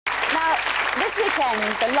Now, this weekend,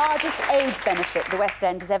 the largest AIDS benefit the West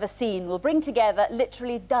End has ever seen will bring together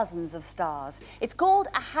literally dozens of stars. It's called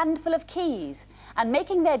A Handful of Keys, and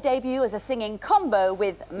making their debut as a singing combo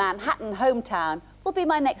with Manhattan Hometown will be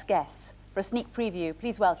my next guests. For a sneak preview,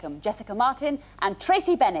 please welcome Jessica Martin and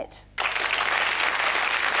Tracy Bennett.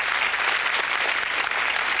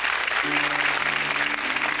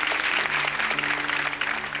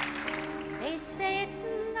 They say it's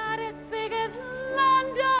not as big as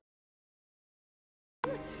London,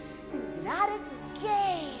 not as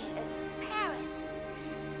gay as Paris,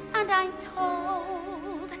 and I'm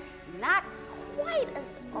told not quite as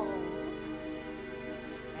old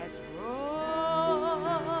as Rome.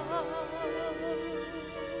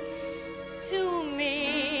 To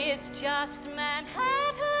me, it's just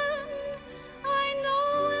Manhattan. I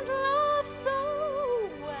know and love so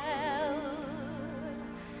well.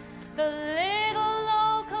 The little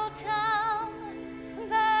local town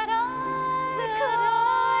that I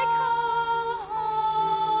call home.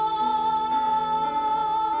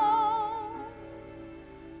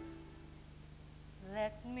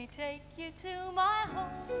 Let me take you to my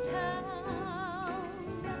hometown,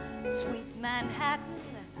 sweet Manhattan,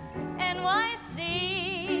 NYC.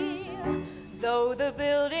 Though the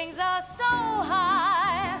buildings are so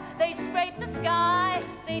high, they scrape the sky,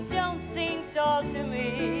 they don't seem tall to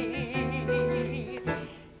me.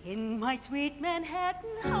 In my sweet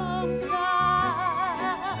Manhattan hometown,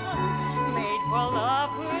 made for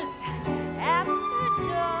lovers after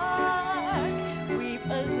dark, we've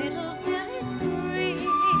a little village green,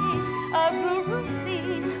 a rural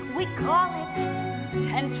scene, we call it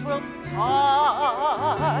Central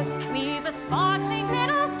Park. We've a sparkling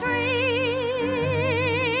little stream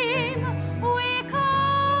we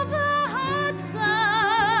call the Hudson,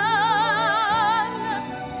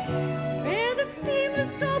 where the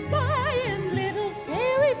steamers go by and little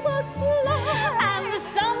ferry boats fly, and the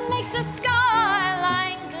sun makes the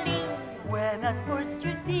skyline gleam when at first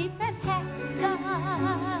you see Manhattan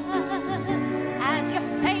as you're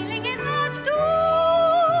sailing in large doors.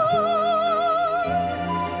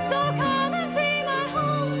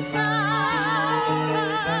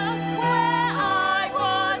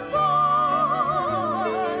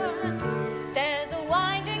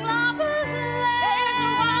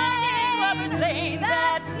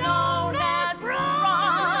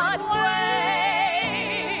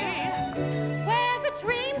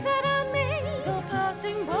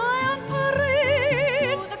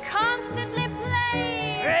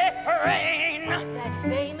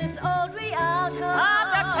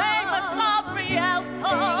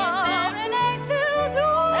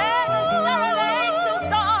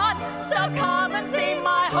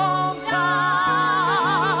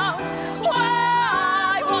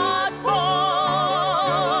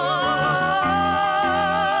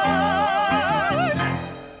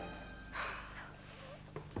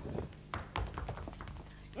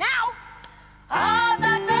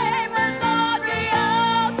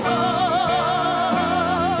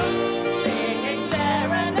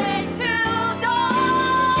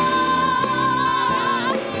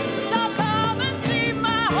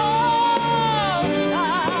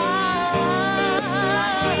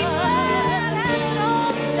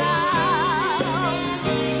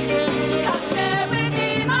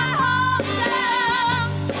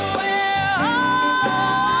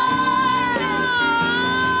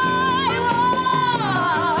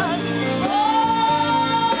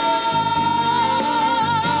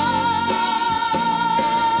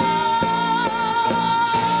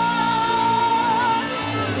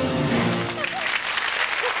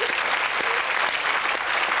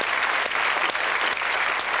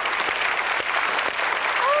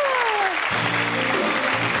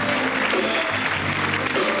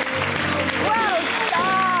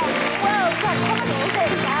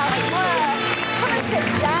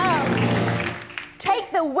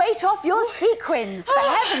 Weight off your sequins, for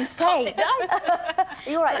heaven's sake.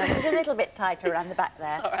 You're all right, it's a little bit tighter around the back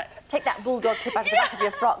there. All right. Take that bulldog clip out of the back of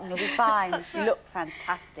your frock and you'll be fine. You look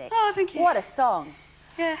fantastic. Oh, thank you. What a song.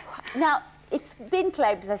 Yeah. Now, it's been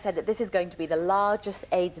claimed, as I said, that this is going to be the largest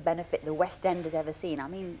AIDS benefit the West End has ever seen. I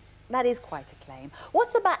mean, that is quite a claim.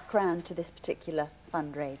 What's the background to this particular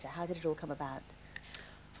fundraiser? How did it all come about?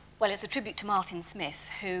 Well, it's a tribute to Martin Smith,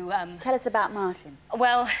 who... Tell us about Martin.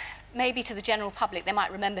 Well, maybe to the general public, they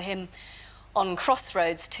might remember him on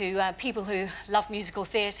Crossroads. To people who love musical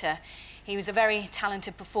theatre, he was a very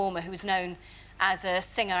talented performer who was known as a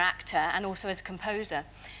singer-actor and also as a composer.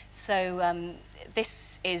 So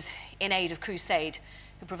this is in aid of Crusade,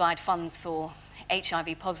 who provide funds for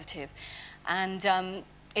HIV positive. And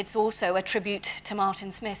it's also a tribute to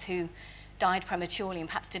Martin Smith, who died prematurely and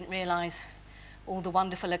perhaps didn't realise all the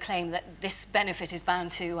wonderful acclaim that this benefit is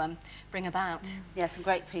bound to bring about. Yeah, some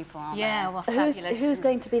great people, aren't Yeah, there? well, fabulous. Who's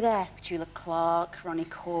going to be there? Petula Clark, Ronnie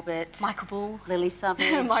Corbett, Michael Ball. Lily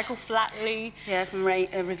Savage. Michael Flatley. Yeah, from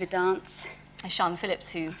River Dance. Sean Phillips,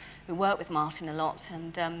 who worked with Martin a lot.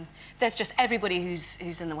 And there's just everybody who's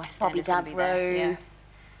in the West End Bobby is going to be there. Davro. Yeah.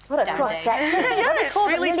 What a Down cross-section. Yeah, Ronnie it's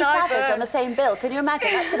Corbett, really Lily Savage diverse. on the same bill. Can you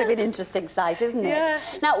imagine? That's going to be an interesting sight, isn't it? Yeah.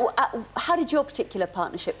 Now, how did your particular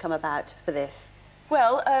partnership come about for this?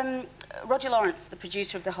 Well, Roger Lawrence, the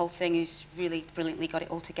producer of the whole thing, who's really brilliantly got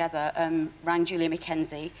it all together, rang Julia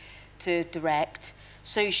McKenzie to direct.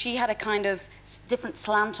 So she had a kind of different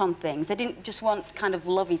slant on things. They didn't just want kind of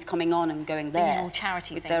lovies coming on and going there usual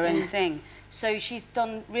charity with thing, their yeah. own thing. So she's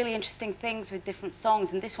done really interesting things with different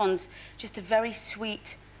songs, and this one's just a very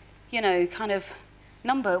sweet, you know, kind of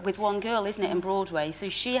number with one girl, isn't it, in Broadway? So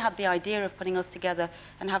she had the idea of putting us together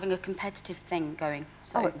and having a competitive thing going.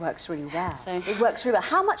 So Oh, it works really well. So- It works really well.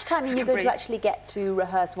 How much time are you going to Breathe. actually get to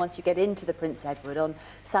rehearse once you get into the Prince Edward on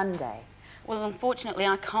Sunday? Well, unfortunately,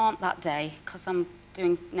 I can't that day because I'm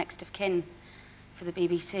doing Next of Kin for the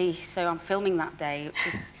BBC, so I'm filming that day, which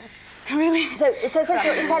is really... So essentially what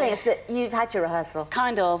you're telling us that you've had your rehearsal.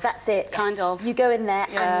 Kind of. That's it. Kind of. You go in there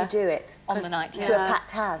Yeah. and you do it. On the night, To yeah. a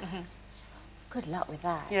packed house. Good luck with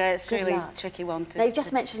that. Yeah, it's Good really luck. tricky one to... Now, you've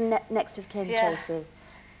just mentioned Next of Kin, Yeah. Tracy.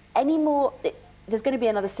 Any more... There's going to be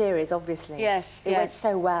another series, obviously. Yes, It yes. went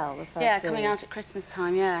so well, the first Yeah, series. coming out at Christmas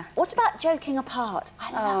time, yeah. What about Joking Apart?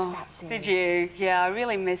 I love that series. Did you? Yeah, I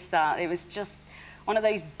really missed that. It was just one of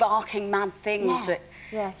those barking mad things Yeah, that,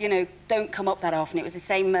 yes. you know, don't come up that often. It was the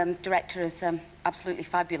same director as Absolutely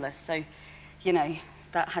Fabulous, so, you know,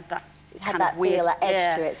 that had that It had kind that of weird feel, that edge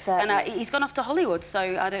yeah. to it, certainly. And he's gone off to Hollywood, so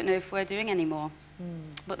I don't know if we're doing any more.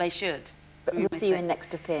 But they should. But we'll Miss see you it. in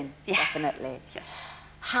Next of Kin, Yeah. definitely. Yeah.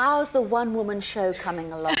 How's the one-woman show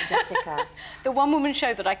coming along, Jessica? The one-woman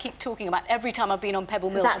show that I keep talking about every time I've been on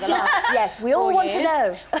Pebble Mill That's for the last right. Yes, we all 4 want to years.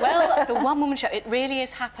 know. Well, the one-woman show, it really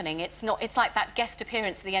is happening. It's like that guest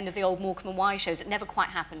appearance at the end of the old Morecambe and Wise shows. It never quite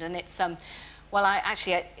happened, and it's well,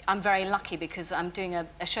 I'm very lucky because I'm doing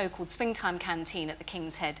a show called Springtime Canteen at the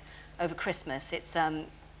King's Head over Christmas. It's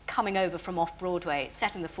coming over from off-Broadway. It's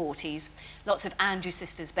set in the 40s. Lots of Andrew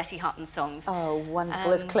Sisters, Betty Hutton songs. Oh,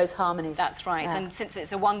 wonderful. Those close harmonies. That's right. Yeah. And since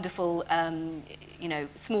it's a wonderful, you know,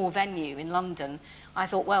 small venue in London, I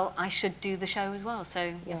thought, well, I should do the show as well. So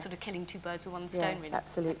you're Yes. sort of killing two birds with one stone, Yes, really.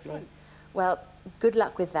 absolutely. Excellent. Well, good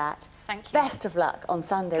luck with that. Thank you. Best of luck on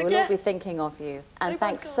Sunday. Thank We'll all you. be thinking of you. And You're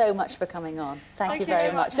thanks welcome. so much for coming on. Thank you you very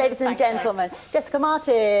very much. much. Ladies and Thanks, Sarah. gentlemen, Jessica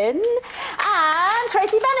Martin and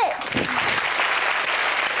Tracy Bennett.